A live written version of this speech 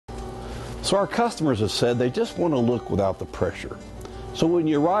So our customers have said they just want to look without the pressure. So when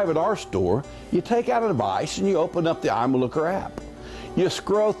you arrive at our store, you take out a device and you open up the I'm a Looker app. You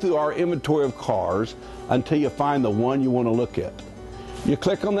scroll through our inventory of cars until you find the one you want to look at. You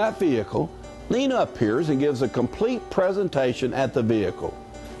click on that vehicle, Lena appears and gives a complete presentation at the vehicle.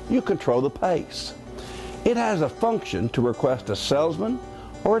 You control the pace. It has a function to request a salesman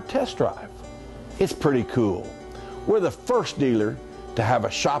or a test drive. It's pretty cool. We're the first dealer to have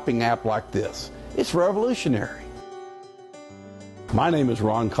a shopping app like this. It's revolutionary. My name is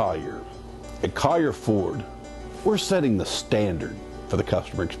Ron Collier. At Collier Ford, we're setting the standard for the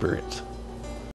customer experience.